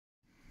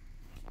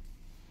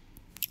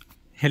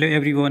Hello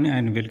everyone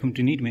and welcome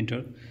to NEET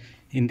Mentor.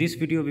 In this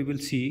video we will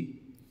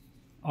see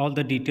all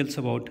the details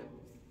about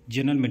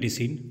general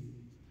medicine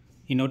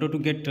in order to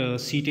get a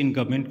seat in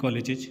government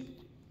colleges.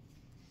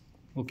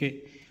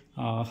 Okay,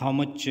 how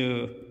much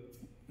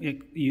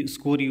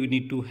score you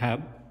need to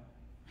have,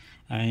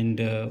 and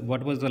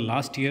what was the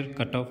last year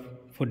cutoff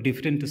for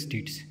different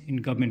states in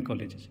government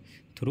colleges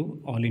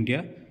through All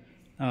India,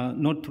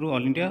 not through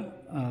All India,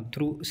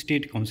 through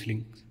state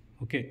counseling.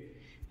 Okay,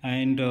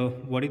 and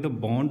what is the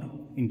bond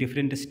in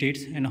different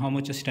states and how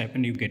much a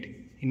stipend you get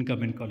in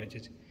government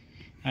colleges.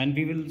 And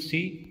we will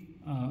see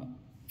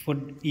for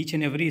each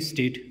and every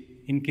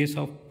state, in case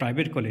of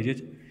private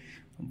colleges,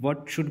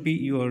 what should be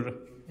your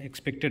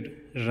expected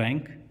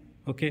rank.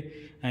 Okay,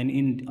 and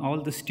in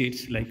all the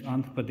states like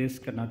Andhra Pradesh,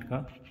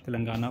 Karnataka,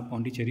 Telangana,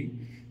 Pondicherry,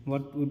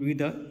 what would be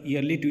the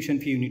yearly tuition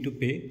fee you need to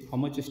pay, how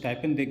much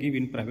stipend they give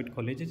in private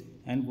colleges,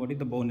 and what is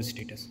the bonus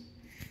status.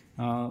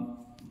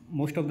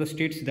 Most of the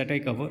states that I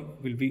cover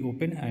will be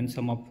open and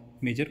some of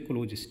major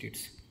closed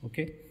states.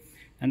 Okay,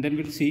 and then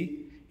we'll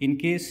see, in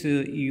case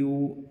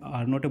you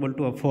are not able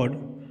to afford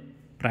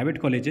private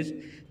colleges,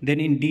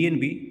 then in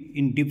DNB,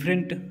 in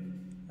different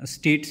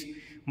states,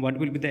 what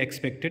will be the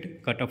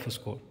expected cutoff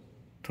score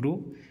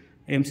through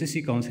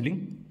MCC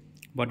counseling,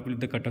 what will be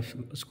the cutoff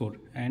score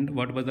and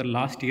what was the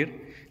last year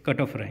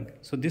cutoff rank.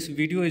 So this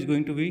video is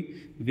going to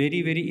be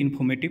very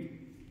informative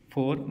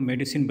for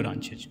medicine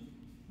branches,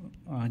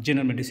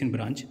 general medicine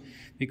branch,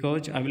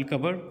 because I will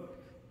cover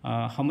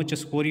how much a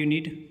score you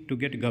need to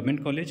get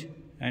government college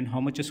and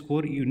how much a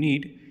score you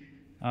need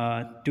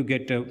to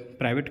get a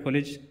private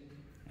college,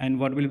 and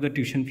what will be the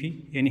tuition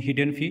fee, any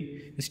hidden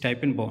fee,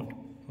 stipend bond.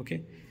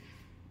 Okay,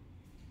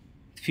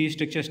 fee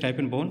structure,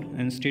 stipend bond,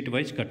 and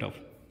state-wise cutoff.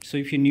 So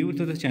if you're new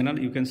to the channel,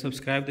 you can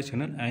subscribe the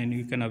channel and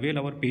you can avail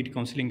our paid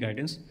counseling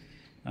guidance.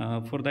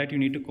 For that you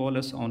need to call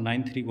us on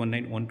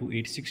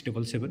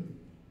 9319128677.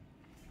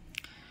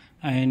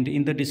 And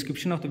in the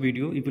description of the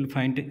video you will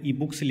find the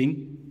ebooks link.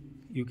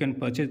 You can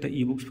purchase the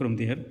ebooks from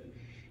there.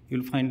 You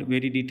will find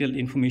very detailed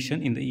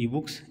information in the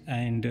ebooks,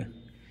 and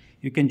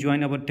you can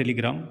join our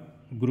Telegram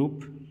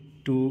group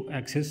to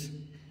access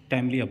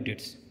timely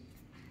updates.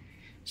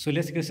 So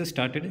let's get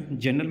started.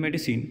 General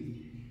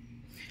medicine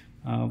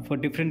for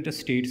different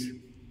states.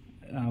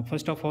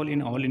 First of all,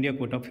 in All India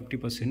quota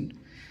 50%,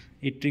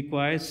 it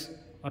requires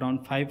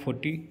around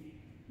 540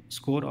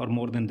 score or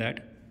more than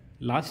that.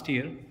 Last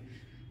year,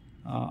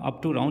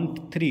 up to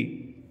round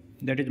 3,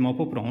 that is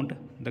mop-up round,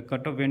 the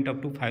cutoff went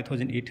up to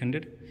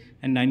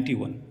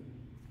 5,891.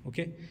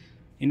 Okay,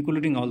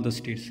 including all the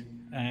states.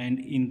 And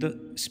in the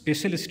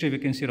special stay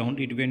vacancy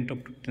round, it went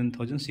up to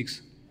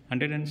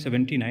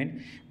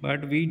 10,679.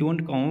 But we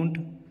don't count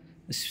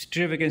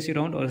stray vacancy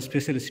round or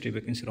special stay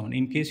vacancy round.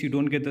 In case you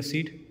don't get the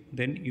seat,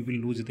 then you will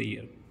lose the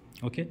year.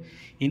 Okay,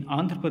 in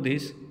Andhra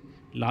Pradesh,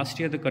 last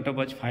year the cutoff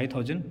was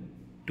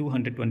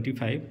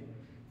 5,225,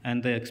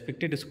 and the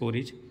expected score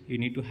is you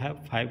need to have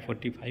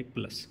 545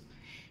 plus.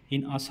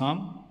 In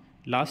Assam,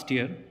 last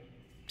year,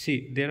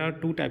 see, there are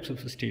two types of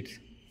states.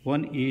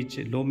 One is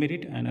low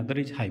merit and other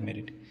is high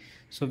merit.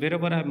 So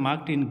wherever I have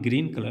marked in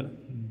green color,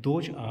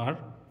 those are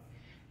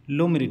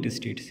low merit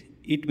states.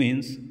 It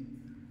means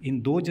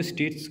in those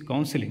states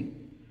counseling,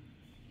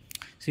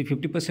 see,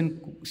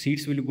 50%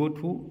 seats will go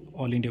to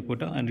All India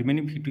quota and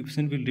remaining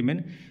 50% will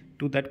remain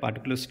to that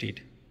particular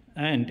state.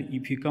 And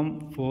if you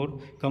come from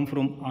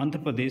Andhra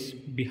Pradesh,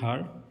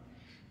 Bihar,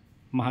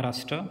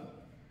 Maharashtra,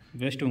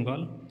 West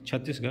Bengal,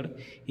 Chhattisgarh,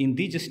 in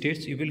these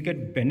states you will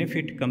get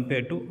benefit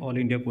compared to All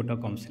India quota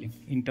counseling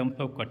in terms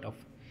of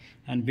cutoff.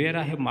 And where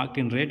I have marked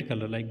in red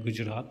color like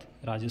Gujarat,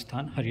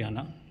 Rajasthan,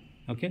 Haryana,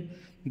 okay,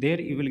 there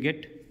you will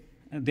get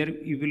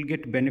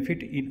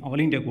benefit in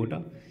All India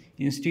quota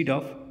instead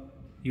of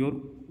your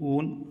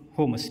own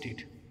home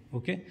state.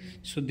 Okay,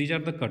 so these are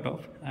the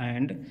cutoff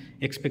and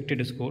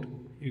expected score.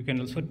 You can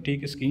also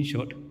take a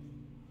screenshot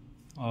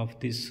of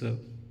this.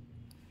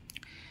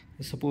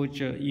 Suppose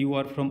you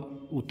are from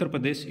Uttar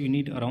Pradesh, you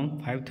need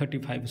around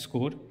 535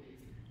 score,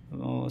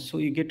 so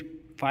you get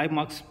 5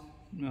 marks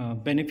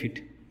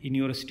benefit in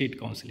your state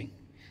counseling,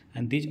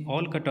 and these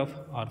all cutoff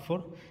are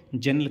for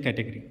general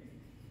category.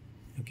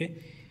 Okay,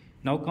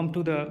 now come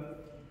to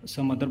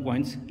some other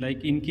points,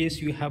 like in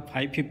case you have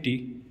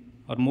 550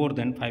 or more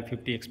than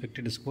 550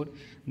 expected score,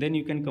 then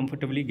you can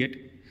comfortably get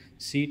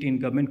seat in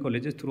government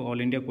colleges through All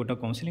India quota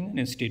counseling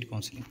and state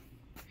counseling.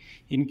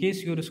 In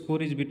case your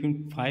score is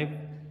between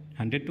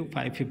 500 to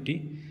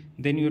 550,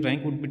 then your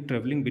rank would be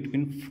traveling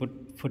between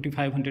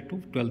 4,500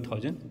 to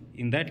 12,000.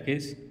 In that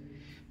case,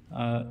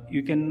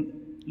 you can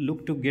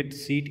look to get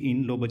seat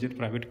in low budget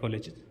private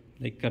colleges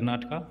like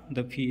Karnataka.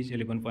 The fee is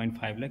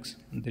 11.5 lakhs,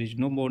 and there is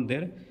no more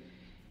there.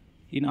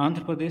 In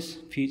Andhra Pradesh,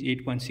 fee is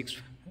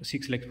 8.6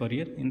 lakhs per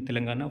year. In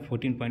Telangana,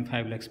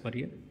 14.5 lakhs per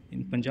year.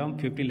 In Punjab,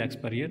 50 lakhs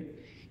per year.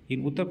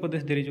 In Uttar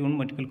Pradesh, there is one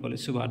medical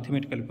college, Subharthi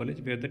Medical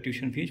College, where the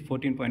tuition fee is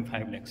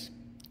 14.5 lakhs.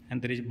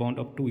 And there is bond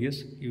of 2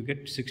 years. You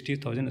get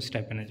 60,000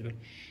 stipend as well.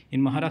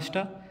 In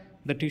Maharashtra,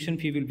 the tuition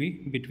fee will be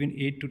between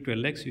 8 to 12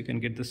 lakhs. You can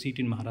get the seat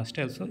in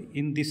Maharashtra also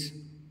in this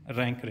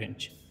rank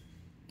range.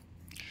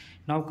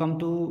 Now come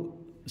to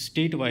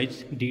state-wise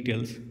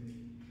details.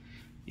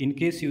 In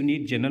case you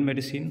need general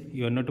medicine,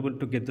 you are not able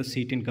to get the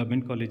seat in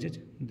government colleges,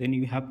 then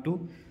you have to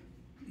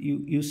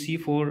you see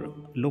for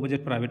low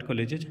budget private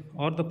colleges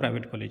or the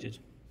private colleges.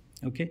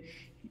 Okay,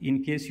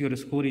 in case your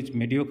score is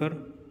mediocre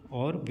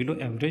or below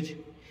average,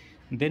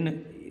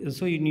 then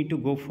also you need to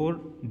go for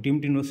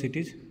deemed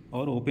universities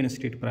or open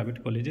state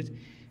private colleges,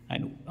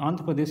 and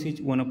Andhra Pradesh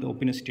is one of the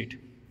open state.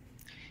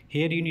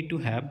 Here you need to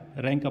have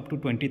rank up to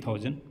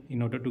 20,000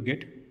 in order to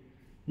get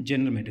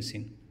general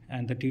medicine,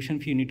 and the tuition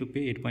fee you need to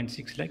pay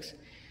 8.6 lakhs.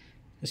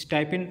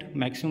 Stipend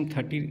maximum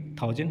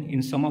 30,000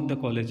 in some of the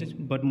colleges,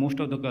 but most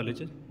of the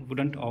colleges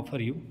wouldn't offer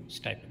you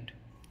stipend,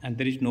 and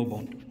there is no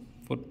bond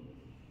for.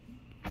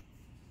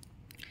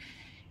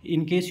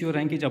 In case your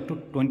rank is up to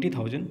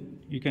 20,000,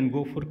 you can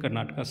go for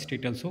Karnataka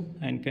state also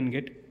and can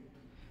get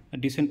a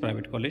decent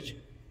private college.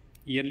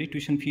 Yearly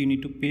tuition fee you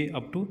need to pay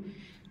up to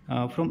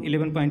from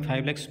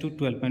 11.5 lakhs to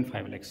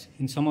 12.5 lakhs.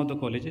 In some of the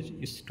colleges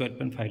it's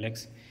 12.5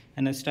 lakhs,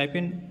 and a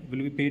stipend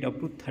will be paid up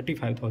to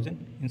 35,000.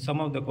 In some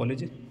of the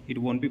colleges it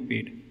won't be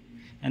paid,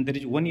 and there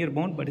is 1 year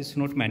bond, but it's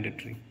not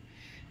mandatory.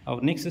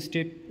 Our next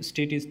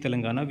state is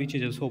Telangana, which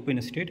is also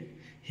open state.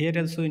 Here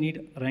also you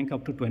need rank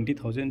up to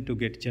 20,000 to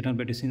get general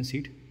medicine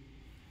seat,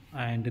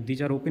 and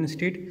these are open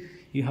state.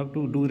 You have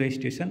to do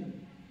registration,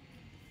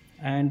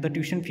 and the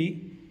tuition fee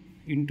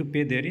you need to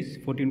pay there is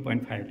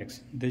 14.5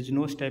 lakhs. There is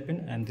no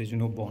stipend and there is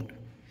no bond.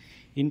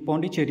 In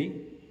Pondicherry,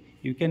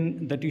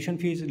 the tuition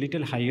fee is a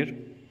little higher,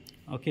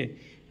 okay,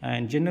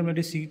 and general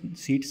medicine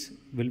seats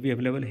will be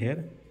available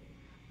here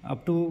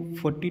up to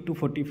 40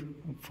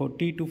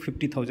 to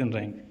 50,000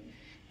 rank,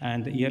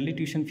 and the yearly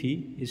tuition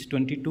fee is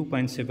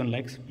 22.7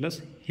 lakhs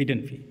plus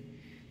hidden fee.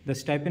 The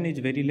stipend is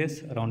very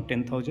less, around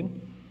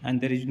 10,000,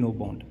 and there is no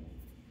bond.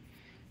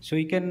 So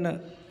you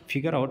can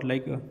figure out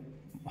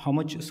how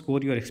much score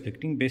you are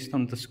expecting based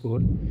on the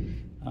score.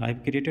 I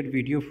have created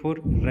video for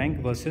rank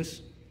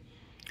versus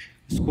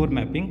score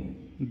mapping.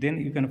 Then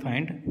you can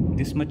find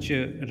this much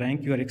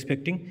rank you are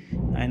expecting,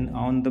 and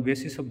on the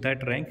basis of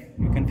that rank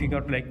you can figure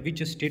out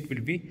which state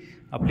will be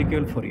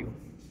applicable for you.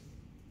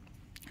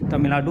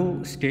 Tamil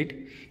Nadu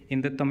state.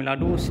 In the Tamil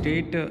Nadu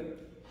state,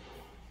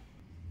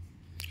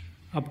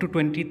 up to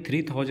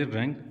 23,000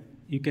 rank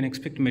you can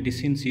expect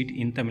medicine seat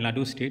in Tamil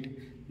Nadu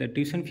state. The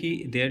tuition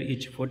fee there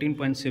is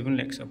 14.7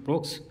 lakhs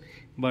approx,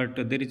 but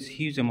there is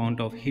huge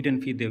amount of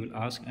hidden fee they will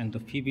ask, and the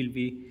fee will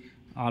be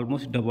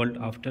almost doubled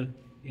after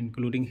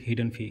including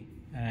hidden fee,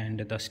 and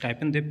the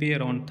stipend they pay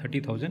around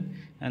 30,000,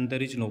 and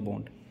there is no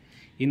bond.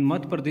 In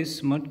Madhya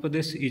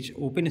Pradesh is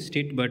open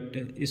state, but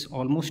is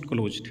almost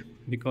closed,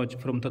 because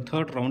from the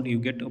third round you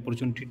get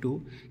opportunity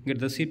to get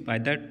the seat. By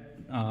that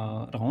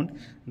round,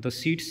 the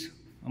seats,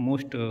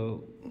 most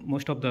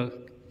of the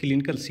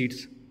clinical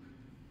seats,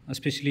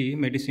 especially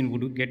medicine,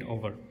 would get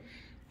over,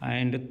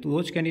 and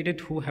those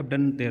candidates who have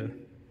done their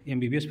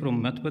MBBS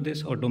from Madhya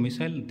Pradesh or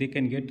domicile, they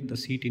can get the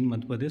seat in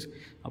Madhya Pradesh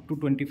up to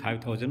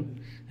 25,000,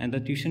 and the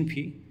tuition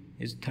fee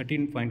is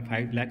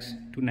 13.5 lakhs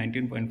to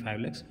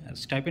 19.5 lakhs.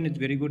 Stipend is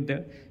very good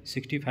there,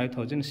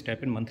 65,000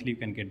 stipend monthly you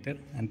can get there,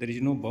 and there is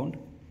no bond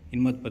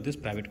in Madhya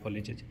Pradesh private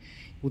colleges.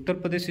 Uttar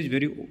Pradesh is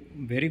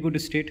very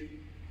good state,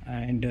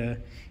 and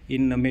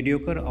in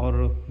mediocre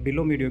or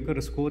below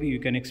mediocre score you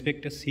can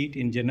expect a seat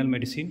in general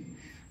medicine.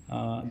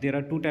 There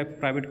are two types of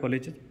private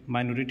colleges,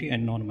 minority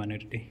and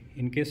non-minority.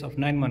 In case of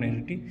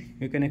non-minority,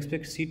 you can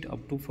expect seat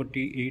up to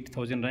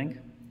 48,000 rank,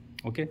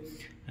 okay,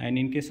 and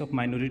in case of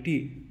minority,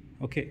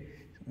 okay,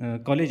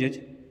 colleges,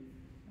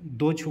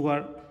 those who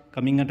are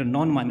coming under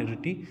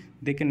non-minority,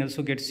 they can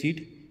also get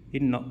seat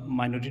in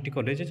minority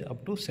colleges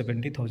up to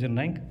 70,000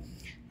 rank,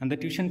 and the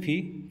tuition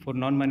fee for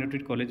non-minority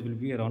college will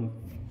be around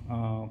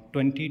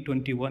 20,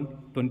 21,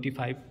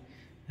 25,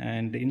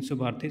 and in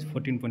Subharthi is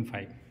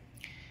 14.5.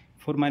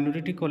 For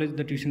minority college,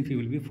 the tuition fee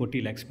will be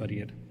 40 lakhs per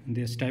year. And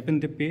the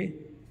stipend they pay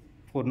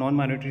for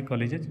non-minority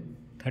colleges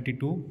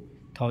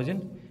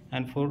 32,000,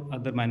 and for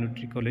other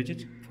minority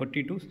colleges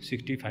 40 to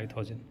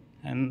 65,000.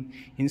 And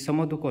in some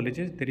of the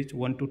colleges there is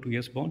 1 to 2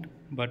 years bond,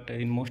 but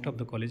in most of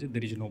the colleges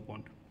there is no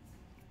bond.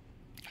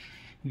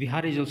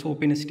 Bihar is also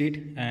open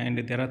state, and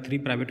there are 3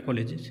 private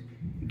colleges.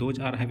 Those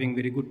are having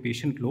very good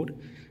patient load,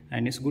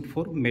 and it's good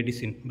for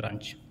medicine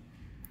branch.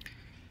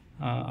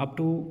 Up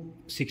to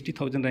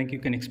 60,000 rank you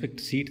can expect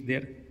seat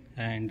there,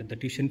 and the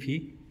tuition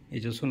fee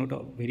is also not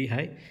very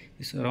high.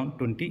 It's around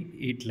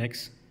 28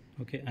 lakhs,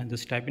 okay, and the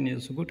stipend is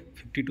also good,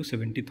 50 to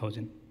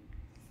 70,000.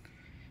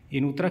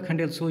 In Uttarakhand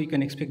also you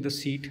can expect the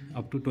seat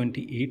up to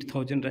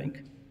 28,000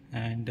 rank,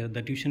 and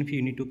the tuition fee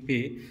you need to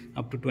pay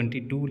up to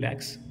 22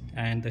 lakhs,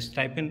 and the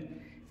stipend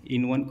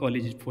in one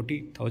college is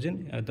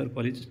 40,000, other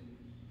college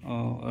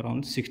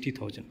around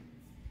 60,000.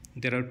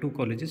 There are 2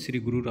 colleges, Sri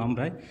Guru Ram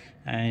Rai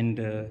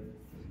and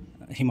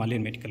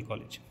Himalayan Medical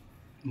College.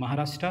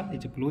 Maharashtra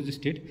is a closed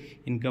state.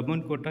 In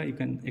government quota, you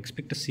can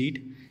expect a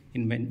seat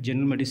in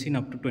general medicine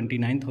up to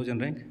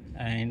 29,000 rank,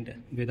 and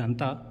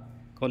Vedanta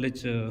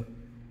College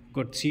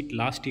got seat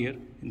last year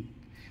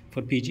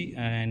for PG,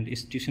 and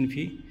its tuition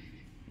fee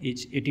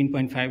is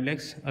 18.5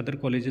 lakhs. Other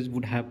colleges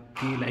would have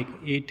fee like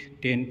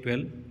 8, 10,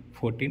 12,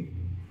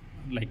 14,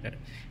 like that.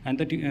 And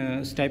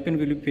the stipend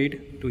will be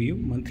paid to you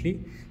monthly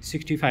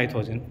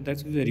 65,000.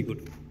 That's very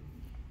good.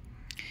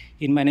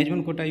 In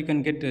management quota, you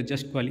can get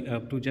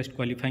up to just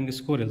qualifying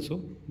score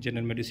also,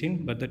 general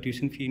medicine, but the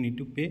tuition fee you need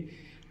to pay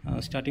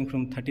starting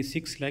from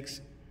 36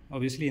 lakhs.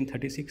 Obviously, in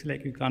 36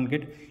 lakh you can't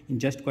get in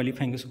just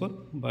qualifying score,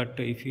 but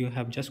if you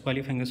have just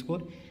qualifying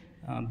score,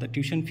 the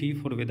tuition fee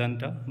for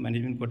Vedanta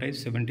management quota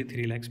is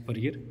 73 lakhs per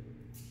year.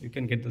 You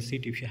can get the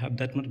seat if you have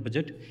that much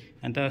budget,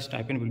 and the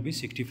stipend will be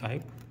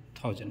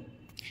 65,000.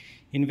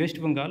 In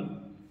West Bengal,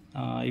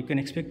 you can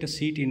expect a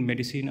seat in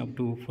medicine up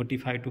to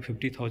 45 to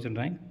 50,000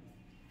 rank.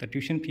 The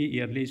tuition fee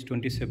yearly is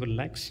 27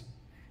 lakhs,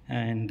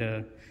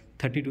 and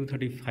 30 to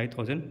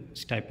 35,000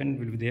 stipend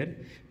will be there,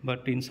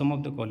 but in some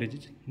of the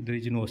colleges there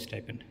is no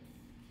stipend.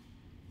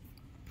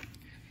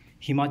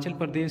 Himachal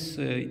Pradesh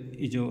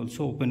is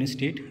also open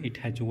state. It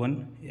has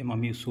one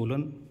MMU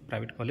Solan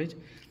private college.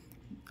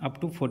 Up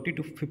to 40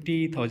 to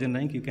 50,000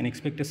 rank, you can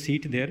expect a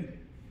seat there,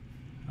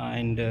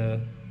 and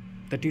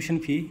the tuition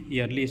fee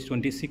yearly is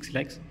 26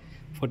 lakhs,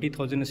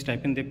 40,000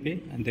 stipend they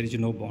pay, and there is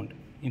no bond.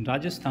 In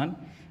Rajasthan,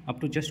 up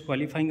to just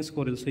qualifying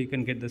score also you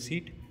can get the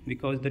seat,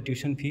 because the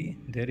tuition fee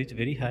there is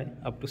very high,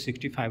 up to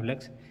 65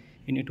 lakhs.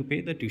 You need to pay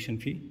the tuition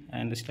fee,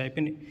 and the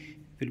stipend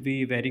will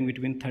be varying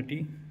between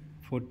 30,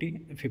 40,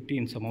 50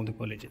 in some of the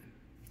colleges.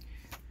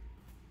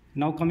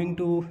 Now coming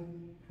to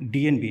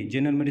DNB,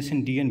 General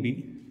Medicine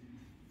DNB.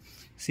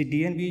 See,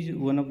 DNB is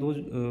one of those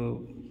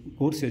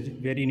courses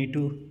where you need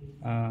to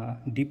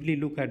deeply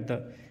look at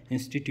the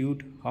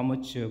institute, how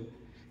much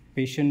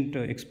patient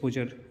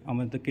exposure, how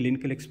much the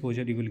clinical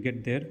exposure you will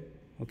get there.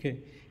 Okay,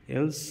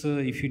 else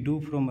if you do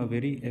from a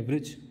very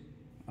average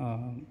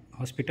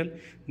hospital,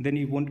 then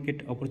you won't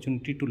get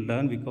opportunity to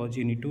learn, because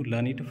you need to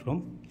learn it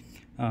from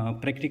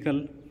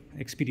practical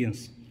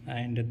experience,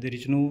 and there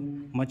is no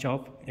much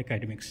of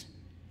academics.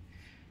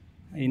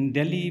 In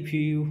Delhi, if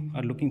you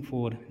are looking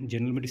for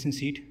general medicine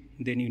seat,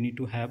 then you need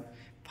to have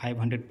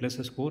 500 plus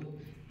score,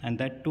 and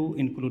that too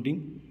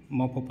including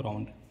mop-up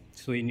round.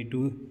 So you need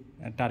to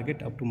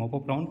target up to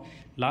mop-up round.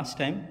 Last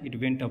time it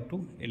went up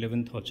to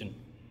 11,000.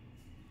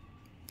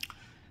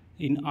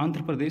 In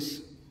Andhra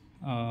Pradesh,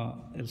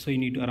 also you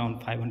need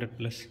around 500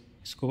 plus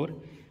score.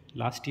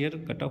 Last year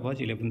cutoff was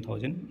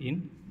 11,000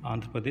 in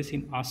Andhra Pradesh.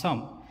 In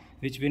Assam,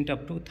 which went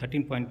up to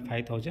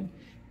 13.5 thousand.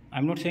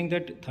 I'm not saying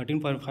that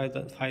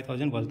 13.5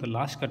 thousand was the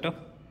last cutoff.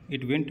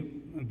 It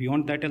went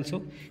beyond that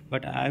also,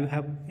 but I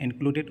have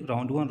included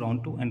round 1,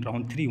 round 2, and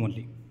round 3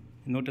 only,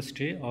 not a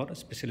stray or a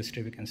special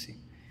stray vacancy.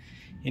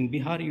 In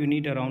Bihar, you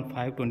need around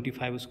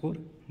 525 score.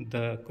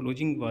 The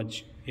closing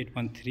was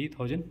 8.3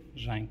 thousand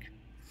rank.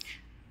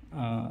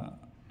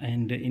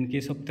 And in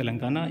case of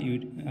Telangana,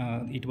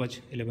 it was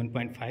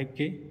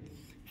 11.5K.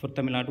 For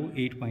Tamil Nadu,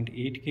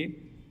 8.8K.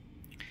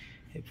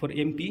 For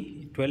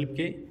MP,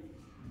 12K.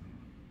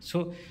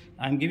 So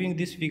I'm giving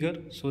this figure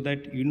so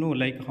that you know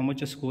like how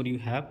much a score you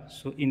have.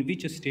 So in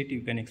which state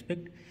you can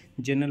expect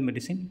general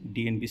medicine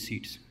DNB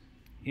seats.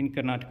 In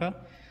Karnataka,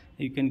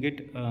 you can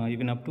get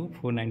even up to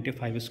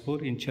 495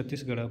 score. In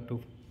Chhattisgarh, up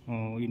to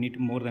you need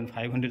more than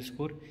 500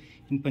 score.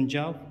 In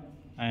Punjab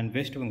and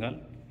West Bengal,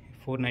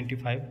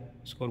 495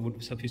 score would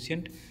be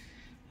sufficient.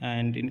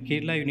 And in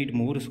Kerala, you need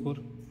more score,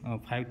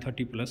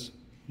 530 plus.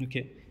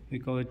 Okay,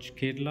 because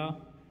Kerala,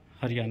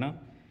 Haryana,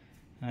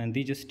 and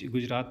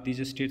Gujarat,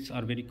 these states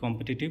are very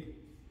competitive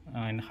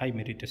and high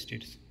merit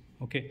states.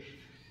 Okay,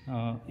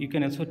 you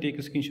can also take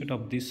a screenshot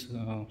of this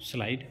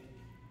slide.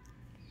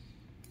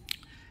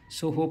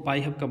 So hope I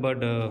have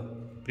covered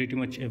pretty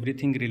much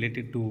everything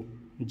related to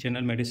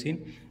general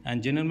medicine,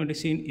 and general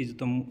medicine is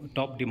the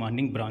top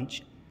demanding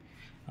branch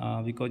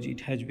because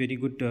it has very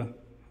good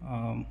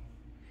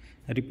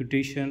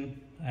reputation,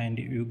 and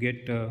you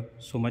get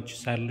so much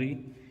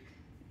salary.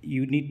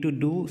 You need to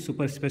do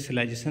super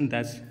specialization,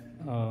 that's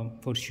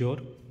for sure,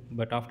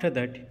 but after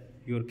that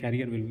your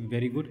career will be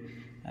very good,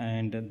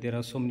 and there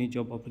are so many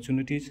job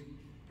opportunities.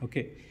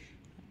 Okay,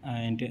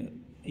 and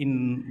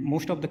in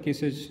most of the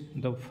cases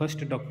the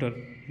first doctor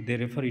they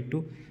refer it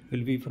to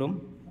will be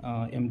from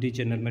MD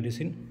general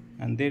medicine,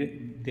 and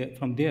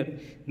from there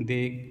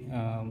they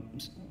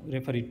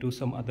refer it to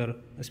some other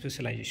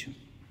specialization.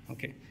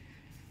 Okay,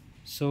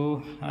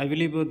 so I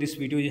believe this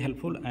video is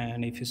helpful,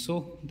 and if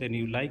so, then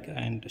you like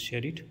and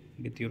share it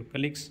with your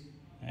colleagues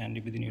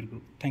and within your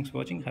group. Thanks for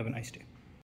watching. Have a nice day.